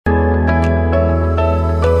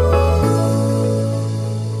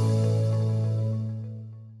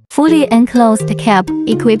fully enclosed cab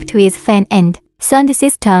equipped with fan and sound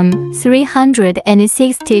system,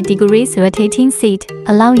 360 degrees rotating seat,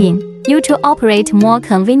 allowing you to operate more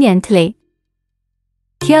conveniently.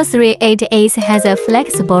 TBL388H has a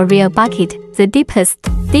flexible rear bucket. The deepest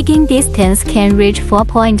digging distance can reach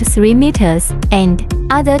 4.3 meters, and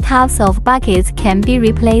other types of buckets can be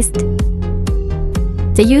replaced.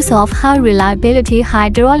 The use of high-reliability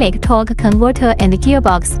hydraulic torque converter and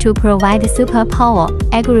gearbox to provide superpower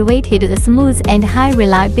aggravated the smooth and high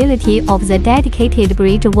reliability of the dedicated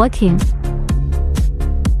bridge working.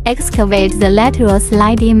 Excavate the lateral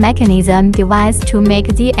sliding mechanism device to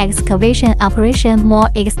make the excavation operation more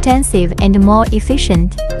extensive and more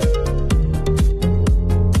efficient.